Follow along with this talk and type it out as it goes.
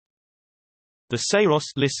The Saros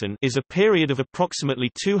listen is a period of approximately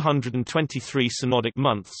 223 synodic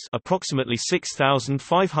months, approximately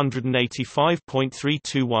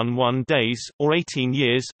 6,585.3211 days, or 18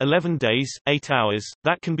 years, 11 days, 8 hours,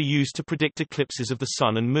 that can be used to predict eclipses of the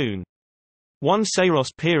Sun and Moon. One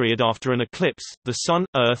Saros period after an eclipse, the Sun,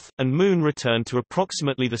 Earth, and Moon return to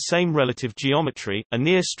approximately the same relative geometry, a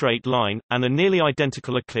near straight line, and a nearly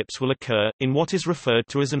identical eclipse will occur, in what is referred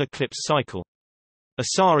to as an eclipse cycle. A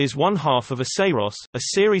Sar is one half of a Saros. A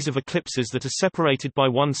series of eclipses that are separated by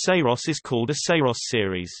one Saros is called a Saros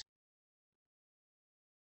series.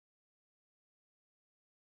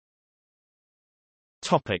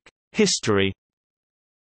 Topic: History.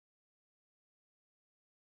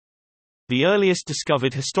 The earliest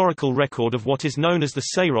discovered historical record of what is known as the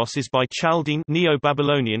Saros is by Chaldean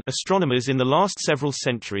Neo-Babylonian astronomers in the last several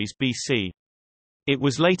centuries BC. It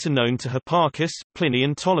was later known to Hipparchus, Pliny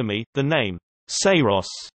and Ptolemy. The name Saros,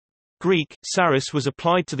 Greek, Saros, was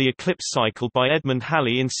applied to the eclipse cycle by Edmund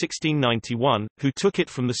Halley in 1691, who took it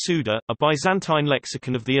from the Suda, a Byzantine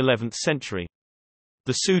lexicon of the 11th century.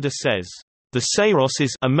 The Suda says, "The Saros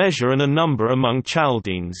is a measure and a number among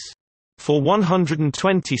Chaldeans. For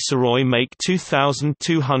 120 saroi make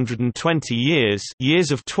 2,220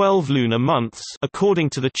 years of 12 lunar months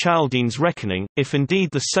according to the Chaldeans' reckoning, if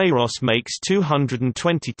indeed the Saros makes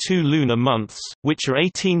 222 lunar months, which are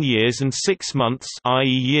 18 years and 6 months, i.e.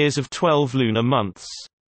 years of 12 lunar months."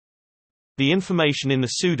 The information in the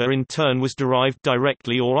Suda in turn was derived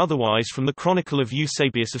directly or otherwise from the Chronicle of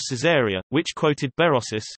Eusebius of Caesarea, which quoted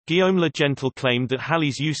Berosus. Guillaume le Gentil claimed that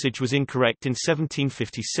Halley's usage was incorrect in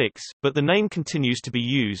 1756, but the name continues to be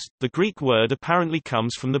used. The Greek word apparently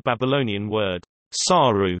comes from the Babylonian word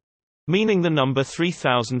saru, meaning the number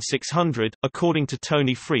 3600, according to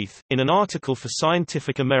Tony Freeth. In an article for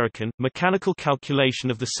Scientific American, mechanical calculation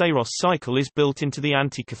of the Saros cycle is built into the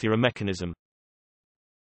Antikythera mechanism.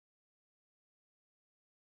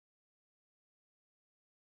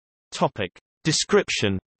 Topic: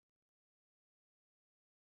 Description.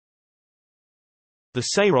 The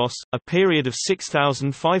Saros, a period of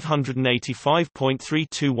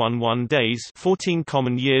 6,585.3211 days, 14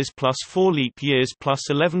 common years plus 4 leap years plus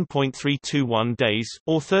 11.321 days,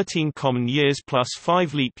 or 13 common years plus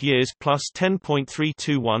 5 leap years plus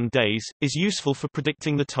 10.321 days, is useful for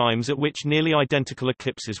predicting the times at which nearly identical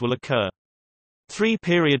eclipses will occur. Three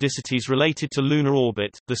periodicities related to lunar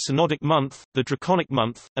orbit, the synodic month, the draconic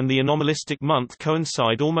month, and the anomalistic month,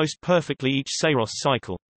 coincide almost perfectly each Saros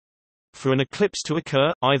cycle. For an eclipse to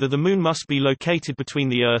occur, either the Moon must be located between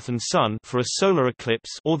the Earth and Sun for a solar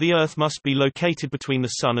eclipse, or the Earth must be located between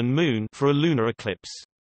the Sun and Moon for a lunar eclipse.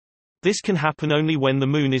 This can happen only when the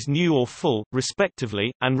Moon is new or full,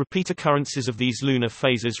 respectively, and repeat occurrences of these lunar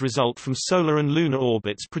phases result from solar and lunar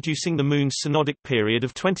orbits producing the Moon's synodic period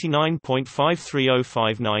of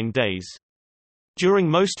 29.53059 days. During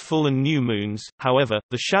most full and new moons, however,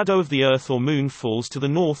 the shadow of the Earth or Moon falls to the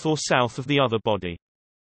north or south of the other body.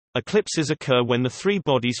 Eclipses occur when the three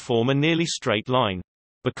bodies form a nearly straight line.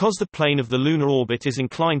 Because the plane of the lunar orbit is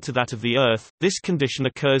inclined to that of the Earth, this condition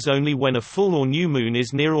occurs only when a full or new moon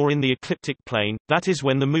is near or in the ecliptic plane, that is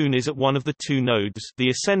when the Moon is at one of the two nodes, the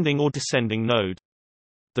ascending or descending node.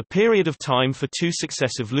 The period of time for two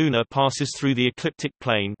successive lunar passes through the ecliptic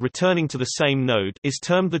plane returning to the same node is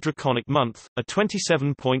termed the draconic month, a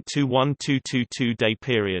 27.21222-day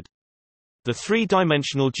period. The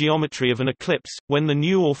three-dimensional geometry of an eclipse, when the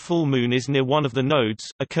new or full moon is near one of the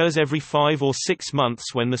nodes, occurs every 5 or 6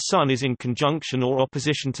 months when the Sun is in conjunction or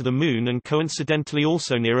opposition to the Moon and coincidentally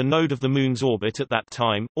also near a node of the Moon's orbit at that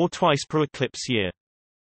time, or twice per eclipse year.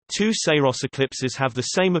 Two Saros eclipses have the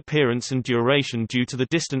same appearance and duration due to the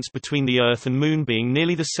distance between the Earth and Moon being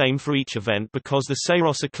nearly the same for each event because the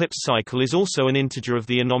Saros eclipse cycle is also an integer of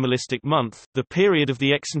the anomalistic month, the period of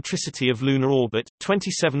the eccentricity of lunar orbit,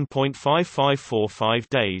 27.5545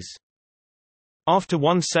 days. After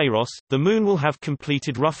one Saros, the Moon will have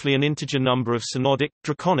completed roughly an integer number of synodic,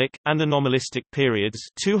 draconic, and anomalistic periods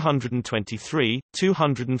 223,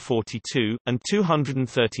 242, and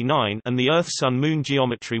 239, and the Earth-Sun-Moon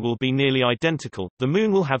geometry will be nearly identical. The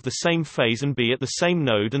Moon will have the same phase and be at the same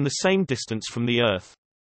node and the same distance from the Earth.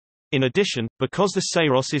 In addition, because the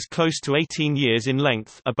Saros is close to 18 years in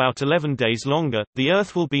length, about 11 days longer, the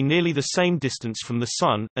Earth will be nearly the same distance from the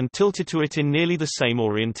Sun, and tilted to it in nearly the same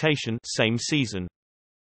orientation, same season.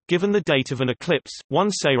 Given the date of an eclipse,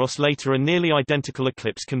 one Saros later a nearly identical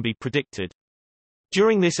eclipse can be predicted.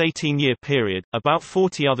 During this 18-year period, about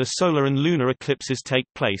 40 other solar and lunar eclipses take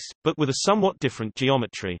place, but with a somewhat different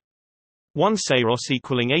geometry. 1 Saros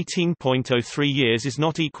equaling 18.03 years is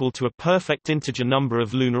not equal to a perfect integer number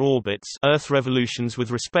of lunar orbits Earth revolutions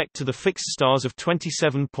with respect to the fixed stars of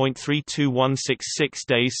 27.32166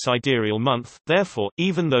 days sidereal month. Therefore,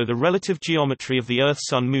 even though the relative geometry of the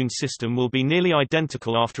Earth-Sun-Moon system will be nearly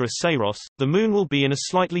identical after a Saros, the Moon will be in a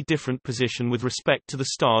slightly different position with respect to the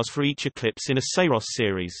stars for each eclipse in a Saros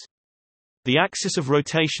series. The axis of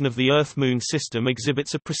rotation of the Earth-Moon system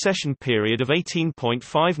exhibits a precession period of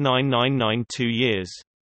 18.59992 years.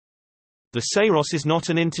 The Saros is not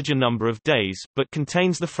an integer number of days, but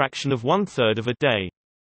contains the fraction of 1/3 of a day.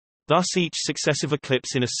 Thus each successive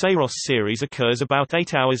eclipse in a Saros series occurs about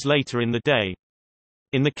 8 hours later in the day.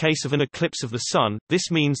 In the case of an eclipse of the Sun,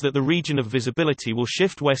 this means that the region of visibility will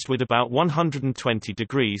shift westward about 120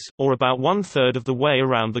 degrees, or about 1/3 of the way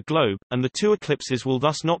around the globe, and the two eclipses will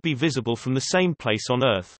thus not be visible from the same place on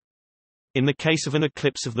Earth. In the case of an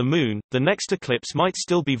eclipse of the Moon, the next eclipse might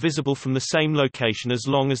still be visible from the same location as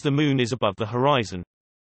long as the Moon is above the horizon.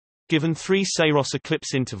 Given 3 Saros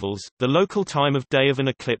eclipse intervals, the local time of day of an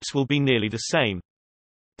eclipse will be nearly the same.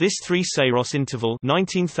 This 3 Saros interval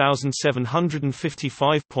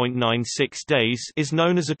 19,755.96 days is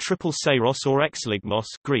known as a triple Saros or exligmos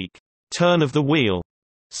Greek, turn of the wheel,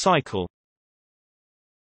 cycle.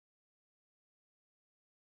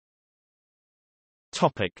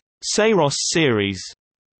 Topic: Saros series.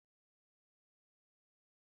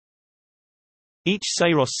 Each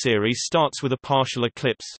Saros series starts with a partial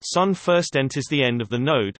eclipse. Sun first enters the end of the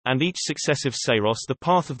node, and each successive Saros the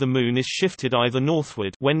path of the Moon is shifted either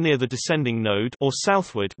northward when near the descending node or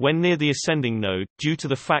southward when near the ascending node, due to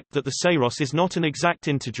the fact that the Saros is not an exact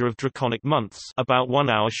integer of draconic months, about 1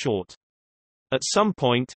 hour short. At some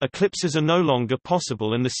point, eclipses are no longer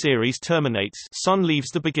possible and the series terminates. Sun leaves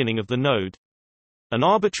the beginning of the node. An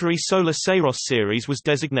arbitrary solar Saros series was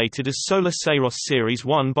designated as Solar Saros Series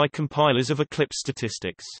 1 by compilers of eclipse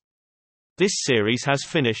statistics. This series has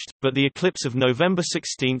finished, but the eclipse of November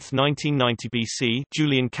 16, 1990 BC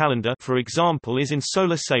Julian calendar, for example, is in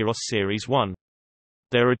Solar Saros Series 1.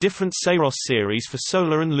 There are different Saros series for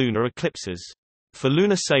solar and lunar eclipses. For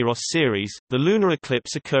lunar Saros series, the lunar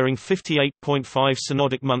eclipse occurring 58.5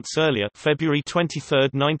 synodic months earlier, February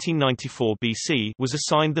 23, 1994 BC, was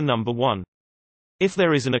assigned the number 1. If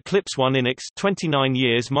there is an eclipse 1 inix 29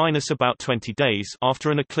 years minus about 20 days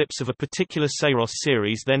after an eclipse of a particular Saros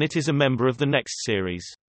series, then it is a member of the next series.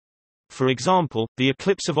 For example, the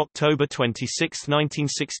eclipse of October 26,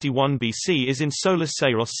 1961 BC is in Solar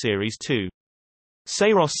Saros Series 2.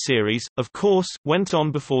 Saros series, of course, went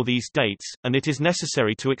on before these dates, and it is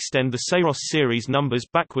necessary to extend the Saros series numbers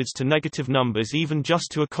backwards to negative numbers even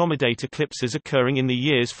just to accommodate eclipses occurring in the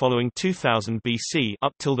years following 2000 BC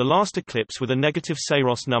up till the last eclipse with a negative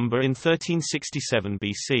Saros number in 1367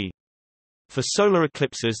 BC. For solar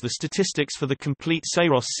eclipses, the statistics for the complete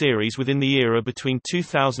Saros series within the era between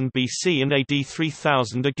 2000 BC and AD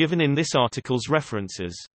 3000 are given in this article's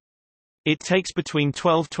references. It takes between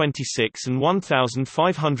 1226 and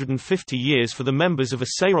 1550 years for the members of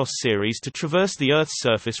a Saros series to traverse the Earth's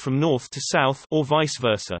surface from north to south, or vice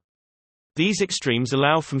versa. These extremes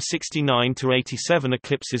allow from 69 to 87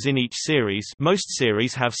 eclipses in each series. Most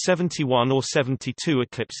series have 71 or 72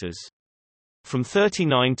 eclipses. From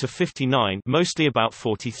 39 to 59, mostly about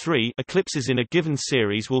 43, eclipses in a given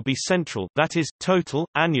series will be central, that is, total,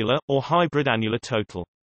 annular, or hybrid annular total.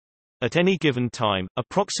 At any given time,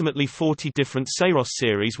 approximately 40 different Saros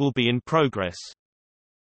series will be in progress.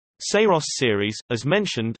 Saros series, as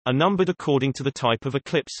mentioned, are numbered according to the type of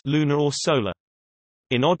eclipse, lunar or solar.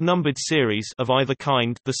 In odd-numbered series of either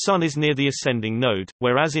kind, the Sun is near the ascending node,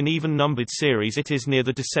 whereas in even-numbered series it is near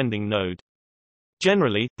the descending node.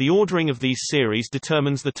 Generally, the ordering of these series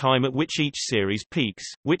determines the time at which each series peaks,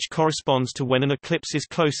 which corresponds to when an eclipse is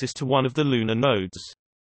closest to one of the lunar nodes.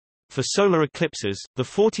 For solar eclipses, the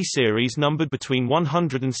 40 series numbered between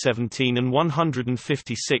 117 and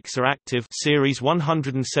 156 are active. Series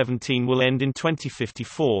 117 will end in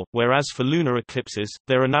 2054, whereas for lunar eclipses,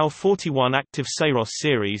 there are now 41 active Saros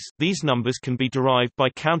series. These numbers can be derived by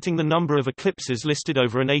counting the number of eclipses listed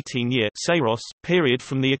over an 18-year Saros period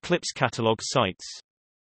from the eclipse catalog sites.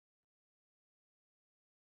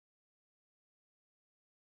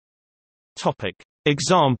 Topic: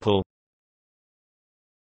 Example.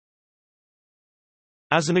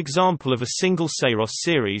 As an example of a single Saros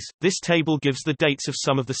series, this table gives the dates of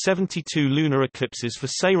some of the 72 lunar eclipses for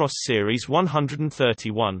Saros series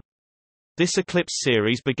 131. This eclipse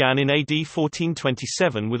series began in AD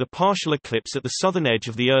 1427 with a partial eclipse at the southern edge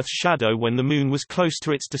of the Earth's shadow when the Moon was close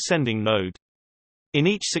to its descending node. In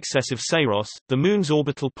each successive Saros, the Moon's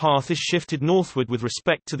orbital path is shifted northward with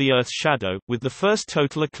respect to the Earth's shadow, with the first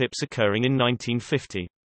total eclipse occurring in 1950.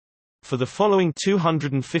 For the following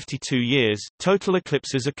 252 years, total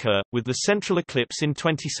eclipses occur, with the central eclipse in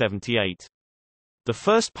 2078. The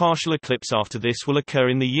first partial eclipse after this will occur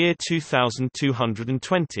in the year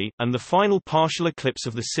 2220, and the final partial eclipse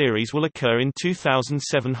of the series will occur in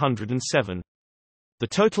 2707. The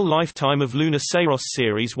total lifetime of lunar Saros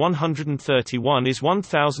series 131 is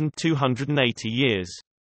 1280 years.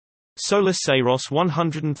 Solar Saros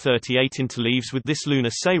 138 interleaves with this lunar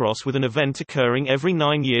Saros, with an event occurring every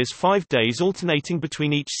 9 years 5 days alternating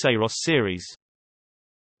between each Saros series.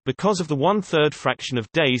 Because of the 1/3 fraction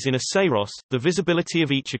of days in a Saros, the visibility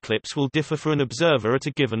of each eclipse will differ for an observer at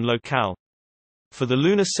a given locale. For the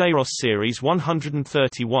lunar Saros series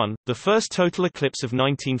 131, the first total eclipse of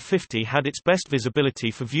 1950 had its best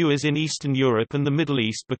visibility for viewers in Eastern Europe and the Middle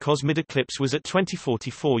East because mid-eclipse was at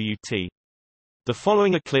 2044 UT. The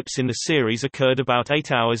following eclipse in the series occurred about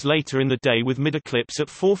 8 hours later in the day with mid-eclipse at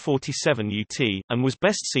 4:47 UT, and was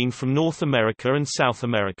best seen from North America and South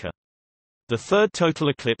America. The third total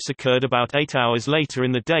eclipse occurred about 8 hours later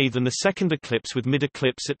in the day than the second eclipse with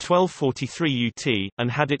mid-eclipse at 12:43 UT,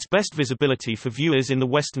 and had its best visibility for viewers in the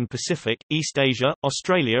Western Pacific, East Asia,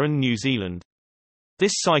 Australia and New Zealand.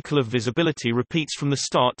 This cycle of visibility repeats from the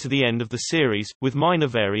start to the end of the series, with minor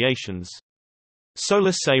variations.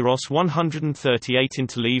 Solar Saros 138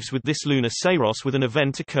 interleaves with this lunar Saros, with an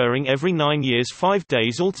event occurring every 9 years 5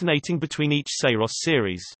 days alternating between each Saros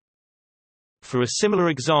series. For a similar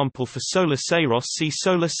example for Solar Saros, see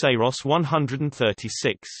Solar Saros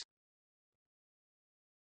 136.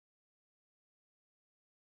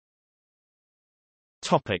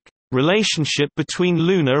 Topic: Relationship between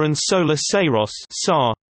lunar and solar Saros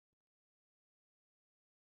 (SAR).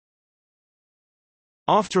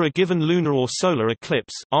 After a given lunar or solar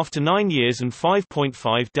eclipse, after 9 years and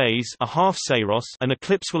 5.5 days, a half Saros, an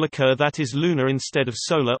eclipse will occur that is lunar instead of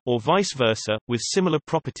solar, or vice versa, with similar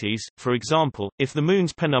properties. For example, if the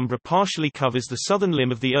Moon's penumbra partially covers the southern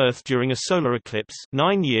limb of the Earth during a solar eclipse,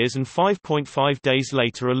 9 years and 5.5 days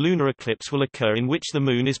later a lunar eclipse will occur in which the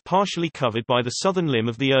Moon is partially covered by the southern limb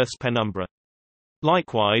of the Earth's penumbra.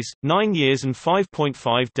 Likewise, 9 years and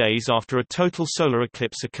 5.5 days after a total solar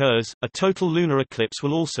eclipse occurs, a total lunar eclipse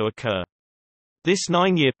will also occur. This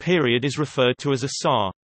 9-year period is referred to as a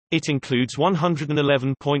SAR. It includes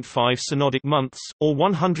 111.5 synodic months, or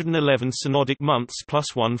 111 synodic months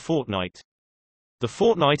plus 1 fortnight. The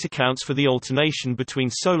fortnight accounts for the alternation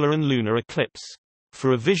between solar and lunar eclipse.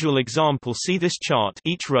 For a visual example, see this chart.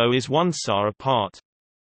 Each row is 1 SAR apart.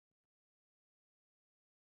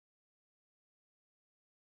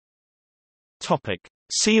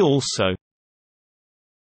 See also: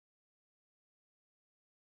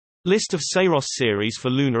 List of Saros series for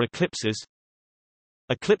lunar eclipses,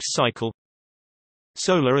 Eclipse cycle,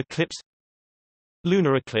 Solar eclipse,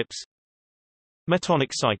 Lunar eclipse,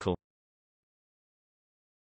 Metonic cycle.